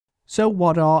So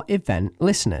what are event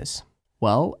listeners?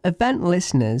 Well, event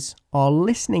listeners are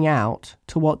listening out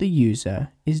to what the user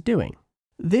is doing.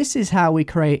 This is how we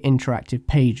create interactive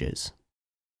pages.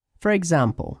 For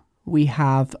example, we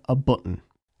have a button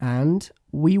and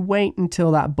we wait until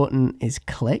that button is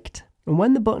clicked. And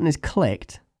when the button is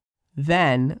clicked,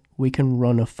 then we can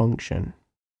run a function.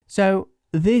 So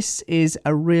this is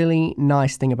a really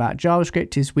nice thing about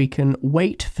JavaScript is we can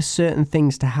wait for certain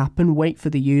things to happen, wait for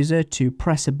the user to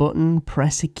press a button,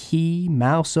 press a key,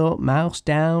 mouse up, mouse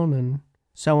down, and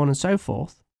so on and so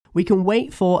forth. We can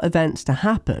wait for events to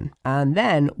happen, and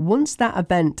then once that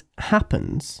event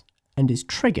happens and is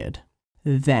triggered,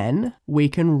 then we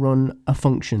can run a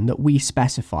function that we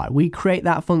specify. We create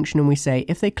that function and we say,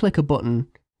 if they click a button,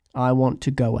 I want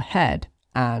to go ahead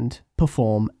and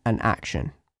perform an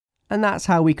action. And that's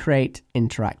how we create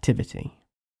interactivity.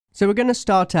 So we're going to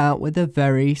start out with a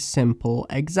very simple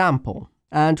example.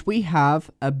 And we have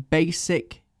a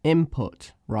basic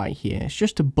input right here. It's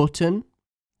just a button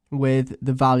with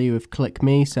the value of click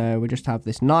me. So we just have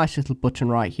this nice little button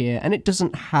right here, and it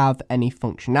doesn't have any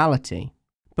functionality.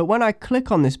 But when I click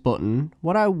on this button,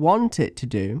 what I want it to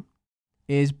do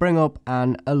is bring up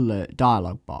an alert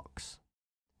dialog box.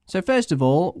 So first of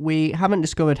all, we haven't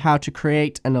discovered how to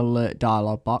create an alert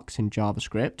dialog box in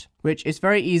JavaScript, which is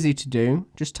very easy to do.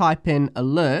 Just type in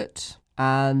alert,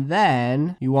 and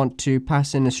then you want to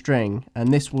pass in a string,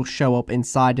 and this will show up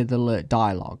inside of the alert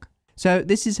dialog. So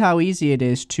this is how easy it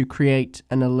is to create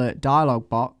an alert dialog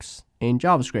box in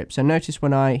JavaScript. So notice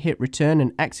when I hit return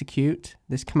and execute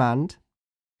this command,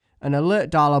 an alert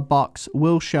dialog box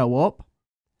will show up,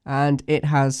 and it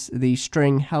has the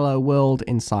string hello world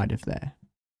inside of there.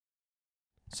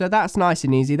 So that's nice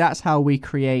and easy. That's how we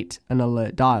create an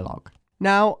alert dialog.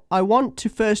 Now, I want to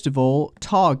first of all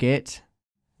target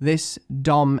this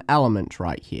DOM element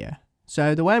right here.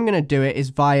 So the way I'm going to do it is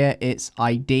via its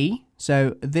ID.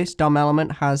 So this DOM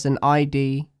element has an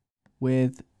ID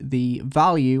with the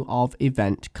value of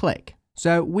event click.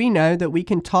 So we know that we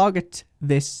can target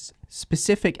this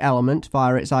specific element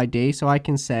via its ID. So I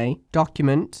can say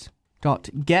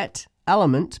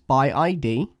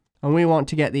document.getElementById. And we want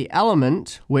to get the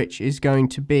element, which is going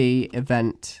to be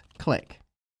event click.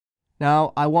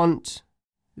 Now, I want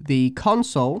the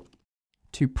console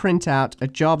to print out a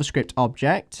JavaScript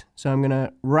object. So I'm going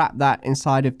to wrap that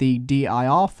inside of the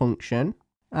dir function.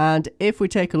 And if we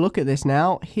take a look at this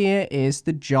now, here is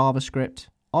the JavaScript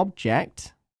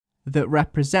object that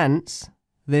represents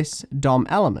this DOM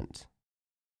element.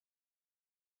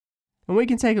 And we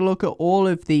can take a look at all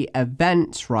of the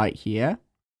events right here.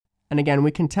 And again,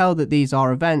 we can tell that these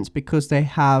are events because they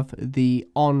have the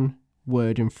on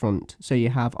word in front. So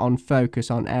you have on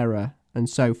focus, on error, and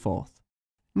so forth.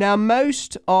 Now,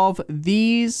 most of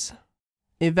these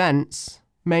events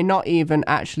may not even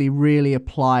actually really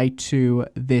apply to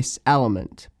this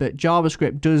element, but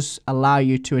JavaScript does allow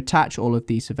you to attach all of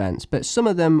these events, but some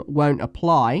of them won't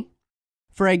apply.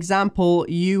 For example,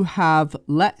 you have,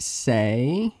 let's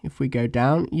say, if we go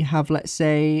down, you have, let's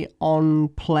say, on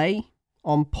play,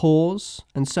 on pause,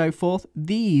 and so forth.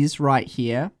 These right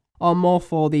here are more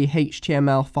for the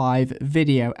HTML5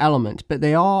 video element, but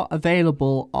they are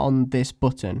available on this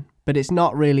button. But it's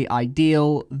not really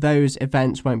ideal. Those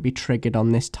events won't be triggered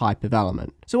on this type of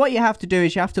element. So what you have to do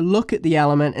is you have to look at the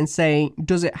element and say,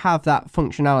 does it have that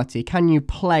functionality? Can you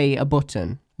play a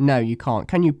button? No, you can't.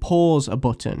 Can you pause a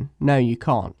button? No, you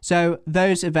can't. So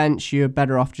those events, you're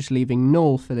better off just leaving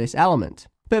null for this element.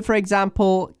 But for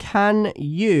example, can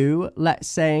you, let's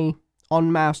say,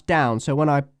 on mouse down? So when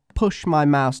I push my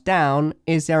mouse down,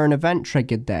 is there an event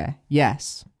triggered there?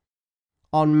 Yes.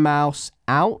 On mouse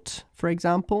out, for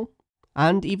example,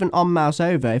 and even on mouse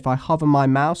over, if I hover my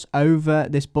mouse over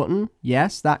this button,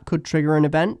 yes, that could trigger an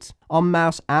event. On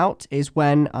mouse out is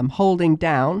when I'm holding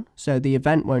down, so the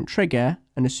event won't trigger,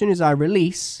 and as soon as I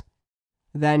release,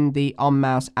 then the on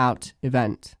mouse out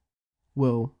event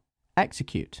will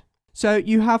execute. So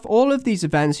you have all of these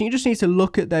events, and you just need to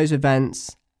look at those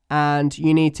events, and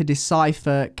you need to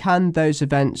decipher, can those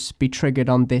events be triggered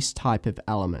on this type of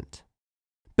element?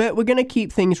 But we're going to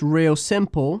keep things real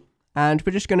simple, and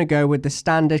we're just going to go with the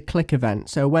standard click event.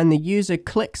 So when the user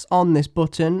clicks on this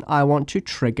button, I want to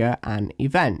trigger an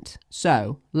event.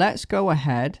 So let's go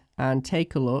ahead and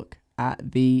take a look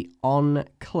at the on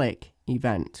click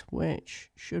event, which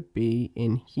should be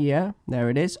in here. There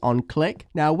it is, on click.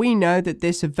 Now we know that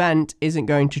this event isn't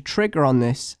going to trigger on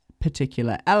this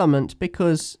particular element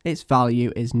because its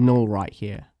value is null right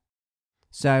here.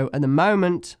 So at the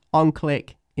moment, on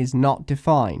click is not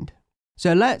defined.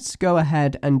 So let's go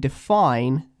ahead and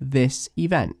define this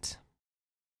event.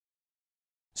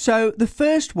 So the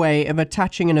first way of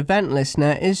attaching an event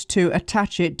listener is to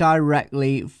attach it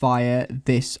directly via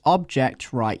this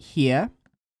object right here.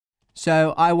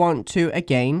 So I want to,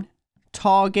 again,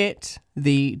 target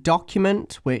the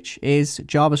document, which is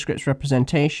JavaScript's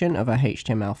representation of a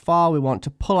HTML file. We want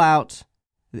to pull out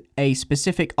a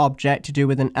specific object to do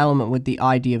with an element with the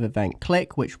ID of event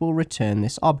click, which will return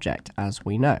this object, as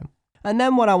we know. And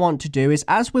then what I want to do is,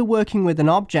 as we're working with an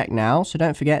object now, so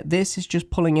don't forget, this is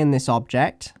just pulling in this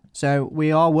object. So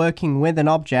we are working with an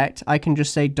object. I can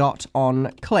just say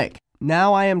 .onClick.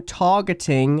 Now I am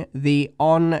targeting the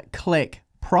onClick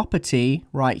property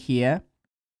right here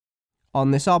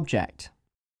on this object.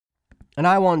 And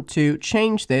I want to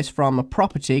change this from a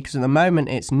property, because at the moment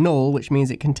it's null, which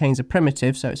means it contains a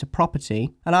primitive, so it's a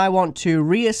property. And I want to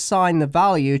reassign the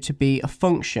value to be a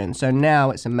function, so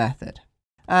now it's a method.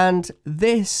 And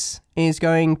this is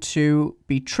going to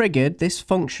be triggered, this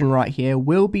function right here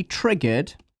will be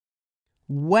triggered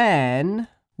when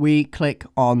we click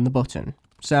on the button.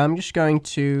 So I'm just going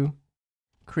to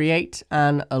create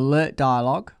an alert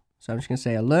dialog. So I'm just going to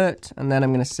say alert, and then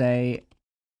I'm going to say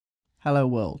hello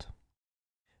world.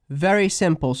 Very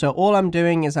simple. So all I'm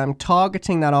doing is I'm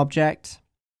targeting that object,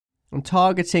 I'm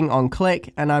targeting on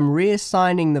click, and I'm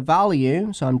reassigning the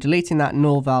value. So I'm deleting that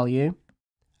null value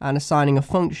and assigning a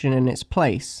function in its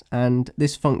place. And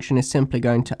this function is simply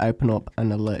going to open up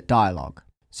an alert dialog.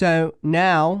 So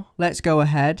now let's go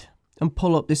ahead and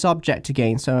pull up this object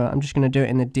again. So I'm just going to do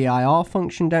it in the dir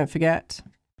function, don't forget.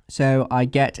 So I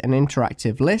get an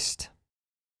interactive list.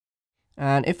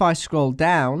 And if I scroll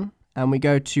down and we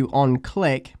go to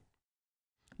onClick,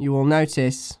 you will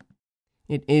notice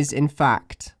it is in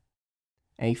fact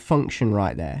a function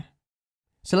right there.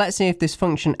 So let's see if this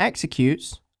function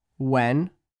executes when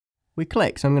we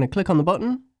click. So I'm going to click on the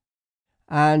button,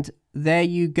 and there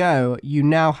you go. You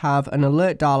now have an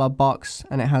alert dialog box,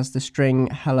 and it has the string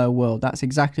hello world. That's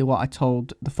exactly what I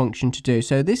told the function to do.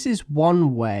 So this is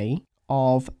one way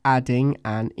of adding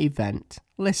an event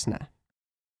listener.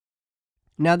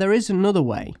 Now there is another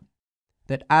way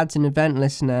that adds an event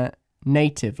listener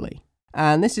natively.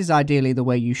 And this is ideally the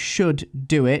way you should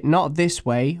do it, not this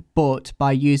way, but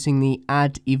by using the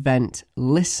add event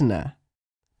listener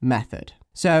method.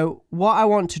 So what I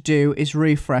want to do is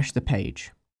refresh the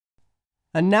page.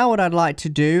 And now what I'd like to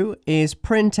do is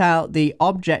print out the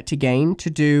object again to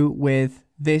do with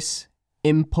this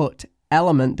input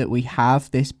element that we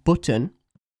have, this button.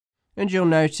 And you'll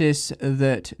notice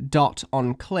that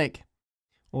 .onClick,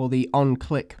 or the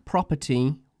onClick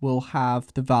property, will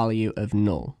have the value of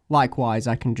null. Likewise,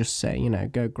 I can just say,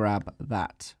 go grab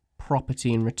that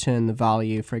property and return the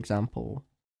value, for example,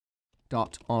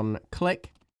 .onClick.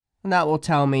 And that will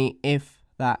tell me if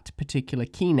that particular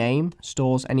key name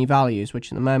stores any values,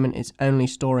 which at the moment is only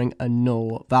storing a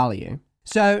null value.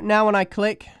 So now when I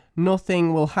click,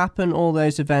 nothing will happen. All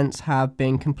those events have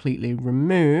been completely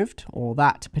removed, or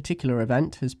that particular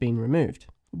event has been removed.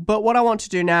 But what I want to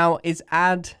do now is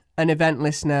add an event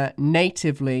listener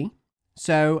natively.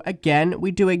 So again,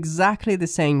 we do exactly the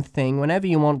same thing. Whenever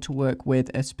you want to work with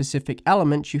a specific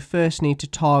element, you first need to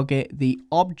target the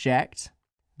object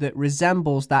that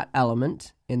resembles that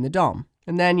element in the DOM.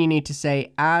 And then you need to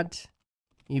say add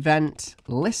event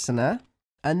listener,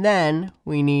 and then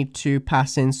we need to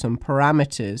pass in some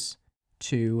parameters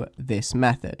to this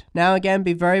method. Now again,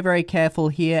 be very, very careful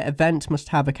here. Event must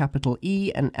have a capital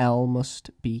E and L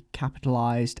must be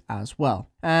capitalized as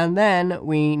well. And then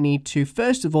we need to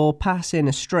first of all pass in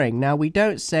a string. Now we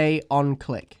don't say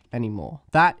onClick anymore.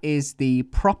 That is the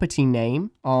property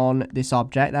name on this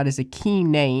object. That is a key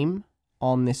name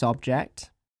on this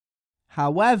object.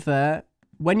 However,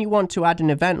 when you want to add an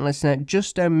event listener,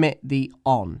 just omit the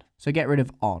on. So get rid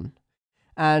of on.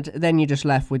 And then you're just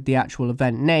left with the actual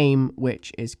event name,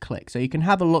 which is click. So you can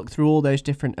have a look through all those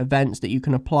different events that you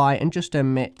can apply and just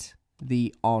omit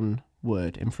the on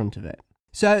word in front of it.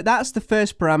 So that's the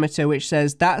first parameter, which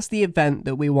says that's the event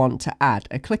that we want to add,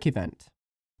 a click event.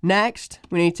 Next,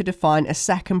 we need to define a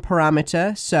second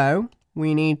parameter. So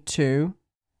we need to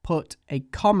put a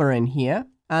comma in here,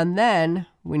 and then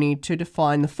we need to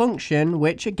define the function,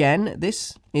 which again,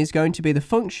 this is going to be the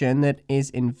function that is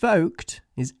invoked,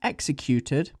 is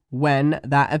executed when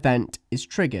that event is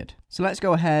triggered. So let's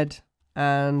go ahead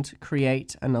and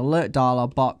create an alert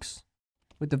dialog box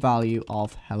with the value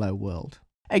of hello world.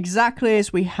 Exactly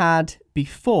as we had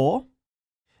before.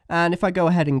 And if I go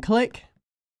ahead and click,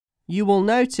 you will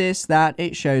notice that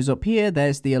it shows up here.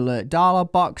 There's the alert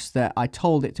dialog box that I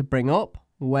told it to bring up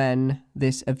when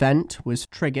this event was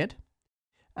triggered,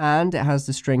 and it has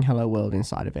the string hello world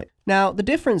inside of it. Now the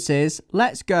difference is,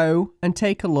 let's go and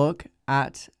take a look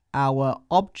at our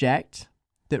object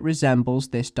that resembles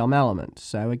this DOM element.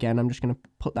 So again, I'm just going to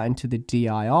put that into the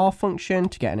dir function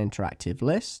to get an interactive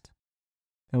list.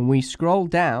 And we scroll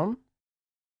down,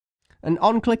 and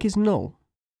onClick is null.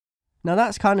 Now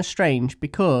that's kind of strange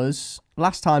because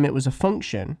last time it was a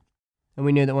function, and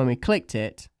we knew that when we clicked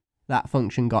it, that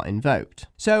function got invoked.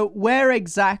 So where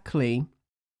exactly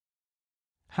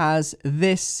has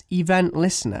this event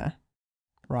listener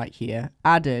right here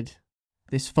added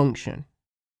this function?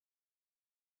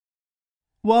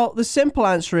 Well, the simple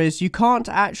answer is you can't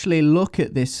actually look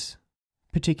at this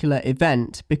particular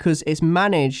event because it's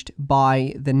managed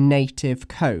by the native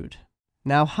code.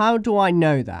 Now, how do I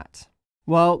know that?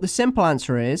 Well, the simple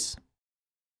answer is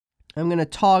I'm going to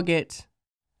target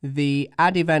the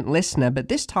add event listener, but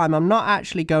this time I'm not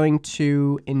actually going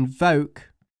to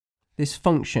invoke this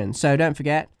function. So don't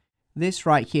forget, this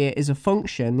right here is a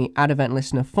function, the add event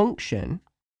listener function,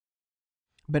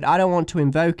 but I don't want to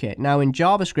invoke it. Now in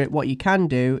JavaScript, what you can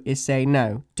do is say,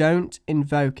 no, don't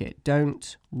invoke it,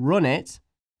 don't run it.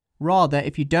 Rather,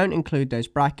 if you don't include those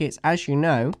brackets, as you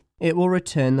know, it will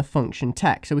return the function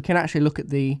text. So we can actually look at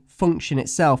the function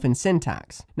itself in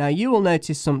syntax. Now you will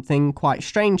notice something quite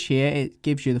strange here. It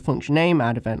gives you the function name,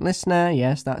 add event listener.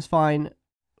 Yes, that's fine.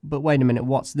 But wait a minute,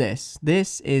 what's this?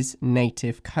 This is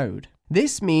native code.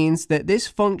 This means that this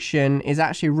function is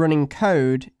actually running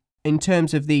code in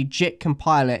terms of the JIT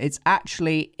compiler. It's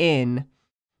actually in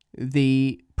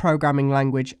the programming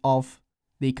language of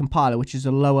the compiler, which is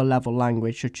a lower level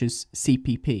language such as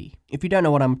CPP. If you don't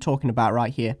know what I'm talking about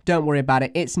right here, don't worry about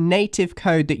it. It's native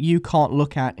code that you can't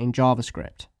look at in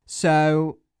JavaScript.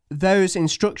 So those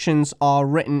instructions are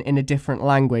written in a different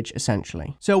language,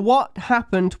 essentially. So what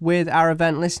happened with our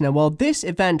event listener? Well, this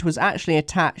event was actually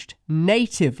attached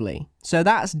natively. So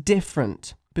that's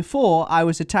different. Before, I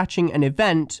was attaching an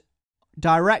event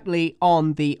directly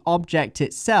on the object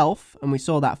itself, and we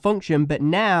saw that function, but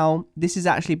now this is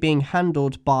actually being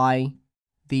handled by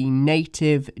the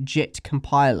native JIT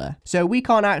compiler. So we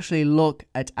can't actually look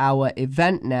at our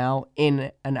event now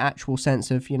in an actual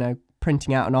sense of,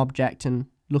 printing out an object and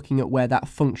looking at where that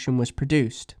function was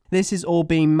produced. This is all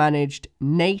being managed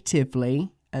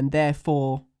natively, and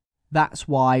therefore that's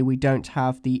why we don't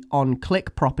have the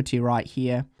onClick property right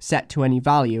here set to any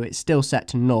value. It's still set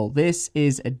to null. This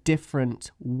is a different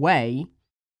way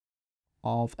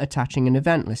of attaching an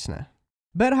event listener.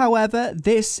 But however,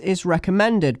 this is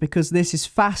recommended because this is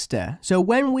faster. So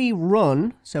when we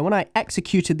run, so when I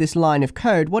executed this line of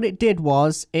code, what it did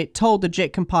was it told the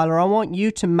JIT compiler, I want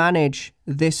you to manage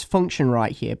this function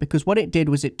right here, because what it did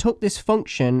was it took this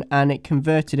function and it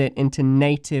converted it into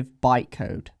native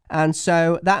bytecode. And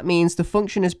so that means the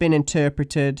function has been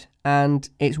interpreted and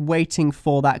it's waiting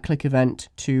for that click event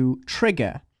to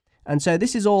trigger. And so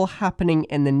this is all happening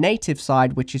in the native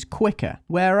side, which is quicker.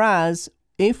 Whereas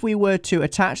if we were to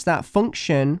attach that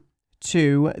function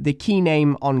to the key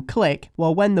name onClick,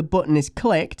 well, when the button is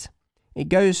clicked, it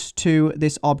goes to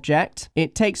this object,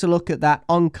 it takes a look at that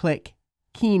onClick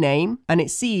key name, and it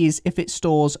sees if it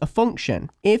stores a function.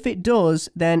 If it does,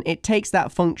 then it takes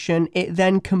that function, it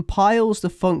then compiles the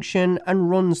function and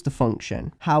runs the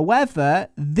function. However,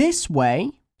 this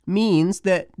way means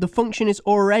that the function is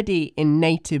already in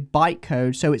native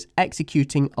bytecode, so it's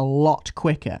executing a lot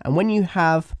quicker. And when you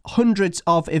have hundreds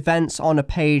of events on a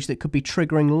page that could be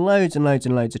triggering loads and loads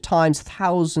and loads of times,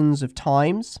 thousands of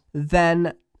times,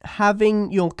 then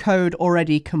having your code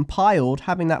already compiled,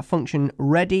 having that function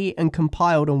ready and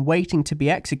compiled and waiting to be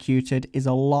executed is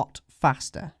a lot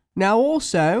faster. Now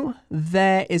also,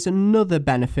 there is another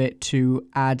benefit to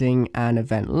adding an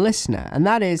event listener, and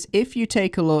that is if you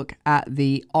take a look at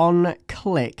the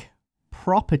onClick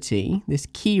property, this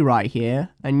key right here,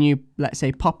 and you, let's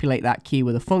say, populate that key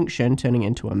with a function, turning it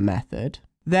into a method,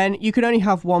 then you can only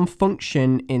have one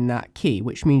function in that key,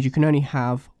 which means you can only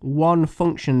have one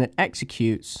function that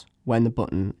executes when the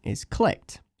button is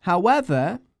clicked.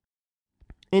 However,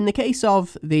 in the case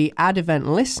of the add event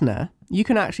listener, you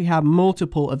can actually have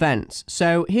multiple events.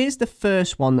 So here's the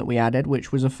first one that we added,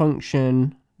 which was a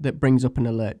function that brings up an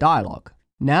alert dialog.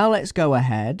 Now let's go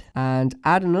ahead and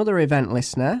add another event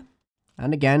listener.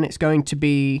 And again, it's going to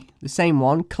be the same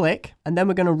one, click, and then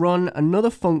we're going to run another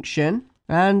function.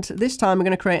 And this time we're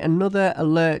going to create another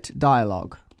alert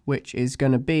dialog, which is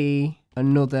going to be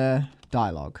another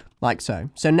dialog, like so.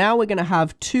 So now we're going to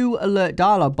have two alert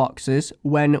dialog boxes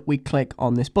when we click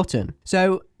on this button.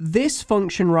 So this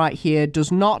function right here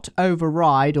does not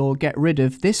override or get rid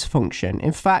of this function.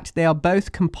 In fact, they are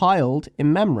both compiled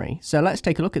in memory. So let's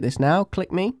take a look at this now.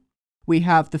 Click me. We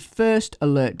have the first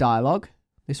alert dialog,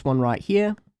 this one right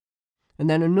here, and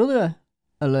then another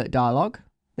alert dialog,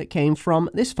 that came from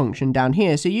this function down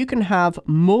here. So you can have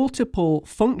multiple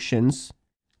functions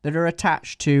that are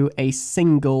attached to a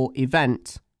single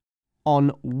event on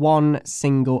one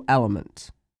single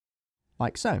element,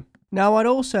 like so. Now, I'd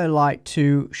also like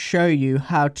to show you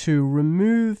how to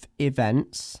remove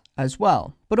events as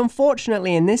well. But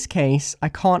unfortunately, in this case, I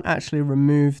can't actually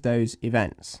remove those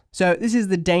events. So this is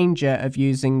the danger of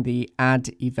using the add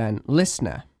event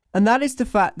listener. And that is the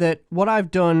fact that what I've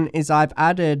done is I've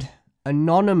added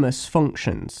anonymous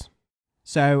functions.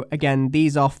 So again,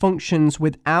 these are functions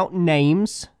without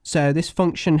names. So this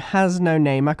function has no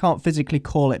name. I can't physically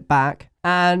call it back.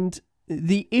 And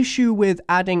the issue with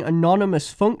adding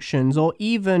anonymous functions or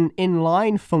even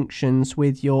inline functions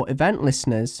with your event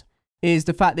listeners is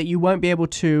the fact that you won't be able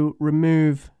to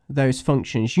remove those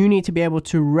functions. You need to be able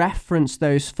to reference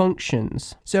those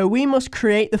functions. So we must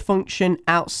create the function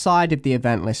outside of the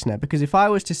event listener, because if I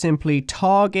was to simply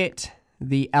target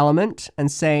the element and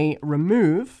say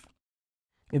remove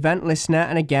event listener,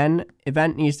 and again,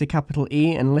 event needs a capital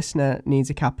E and listener needs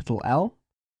a capital L.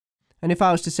 And if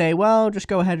I was to say, well, just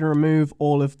go ahead and remove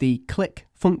all of the click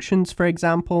functions, for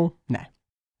example, no,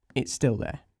 it's still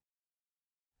there.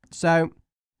 So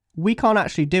we can't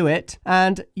actually do it,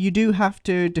 and you do have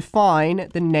to define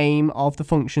the name of the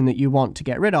function that you want to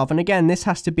get rid of. And again, this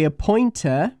has to be a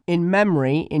pointer in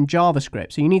memory in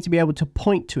JavaScript. So you need to be able to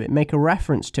point to it, make a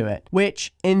reference to it,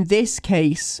 which in this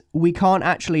case, we can't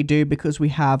actually do because we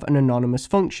have an anonymous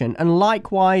function. And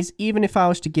likewise, even if I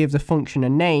was to give the function a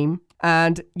name,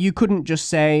 and you couldn't just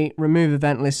say remove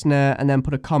event listener and then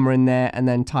put a comma in there and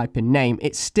then type in name,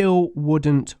 it still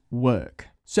wouldn't work.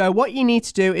 So what you need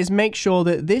to do is make sure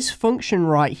that this function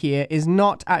right here is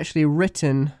not actually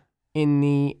written in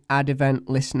the add event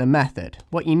listener method.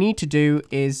 What you need to do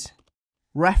is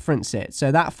reference it.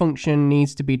 So that function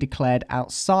needs to be declared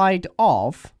outside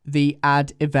of the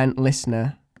add event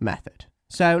listener method.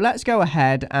 So let's go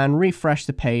ahead and refresh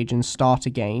the page and start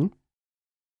again.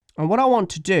 And what I want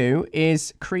to do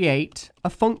is create a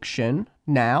function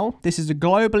now. This is a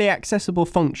globally accessible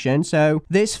function. So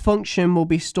this function will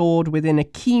be stored within a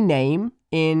key name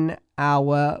in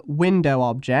our window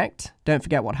object. Don't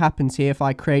forget what happens here if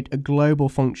I create a global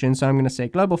function. So I'm going to say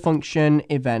global function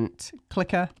event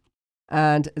clicker.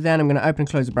 And then I'm going to open and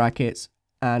close the brackets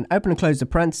and open and close the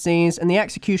parentheses. And the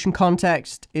execution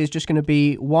context is just going to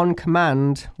be one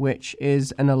command, which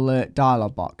is an alert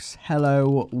dialog box,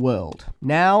 hello world.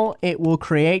 Now it will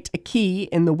create a key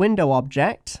in the window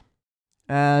object,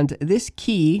 and this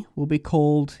key will be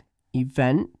called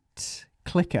event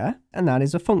clicker, and that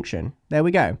is a function. There we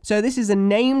go. So this is a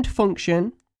named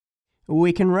function.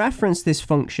 We can reference this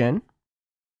function.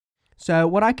 So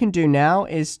what I can do now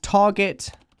is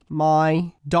target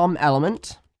my DOM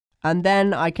element, and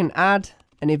then I can add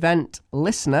an event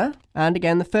listener. And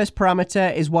again, the first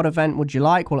parameter is what event would you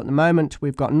like? Well, at the moment,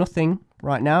 we've got nothing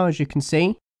right now, as you can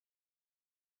see.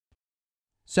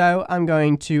 So I'm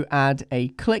going to add a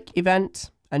click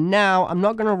event. And now I'm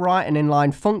not going to write an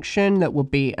inline function that will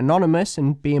be anonymous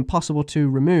and be impossible to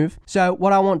remove. So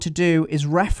what I want to do is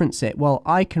reference it. Well,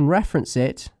 I can reference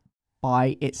it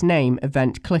by its name,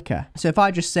 event clicker. So if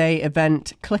I just say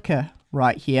event clicker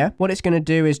right here, what it's going to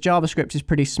do is JavaScript is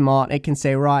pretty smart. It can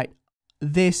say, right,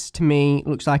 this to me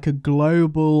looks like a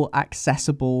global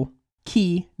accessible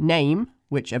key name,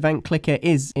 which event clicker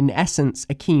is in essence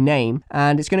a key name.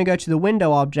 And it's going to go to the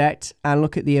window object and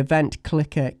look at the event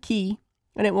clicker key,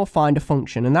 and it will find a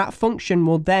function. And that function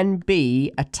will then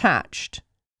be attached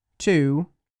to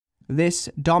this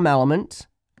DOM element.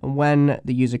 And when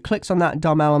the user clicks on that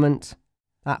DOM element,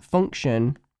 that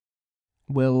function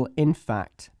will in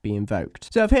fact be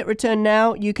invoked. So if I hit return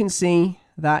now, you can see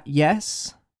that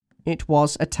yes, it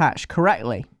was attached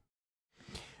correctly.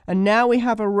 And now we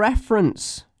have a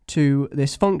reference to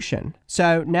this function.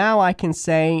 So now I can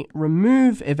say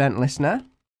remove event listener.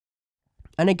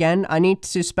 And again, I need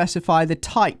to specify the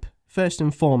type first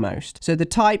and foremost. So the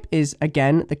type is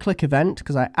again the click event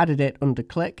because I added it under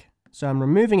click. So I'm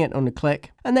removing it under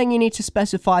click. And then you need to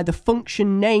specify the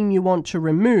function name you want to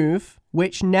remove,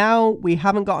 which now we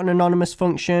haven't got an anonymous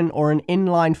function or an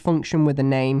inline function with a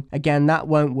name. Again, that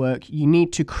won't work. You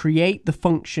need to create the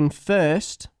function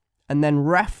first and then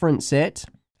reference it.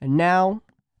 And now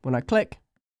when I click,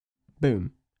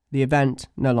 boom, the event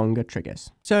no longer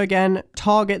triggers. So again,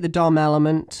 target the DOM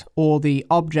element or the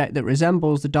object that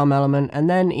resembles the DOM element, and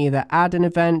then either add an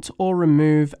event or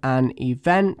remove an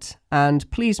event. And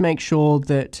please make sure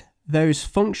that those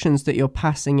functions that you're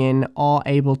passing in are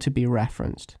able to be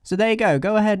referenced. So there you go.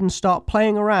 Go ahead and start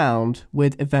playing around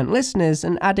with event listeners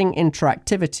and adding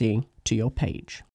interactivity to your page.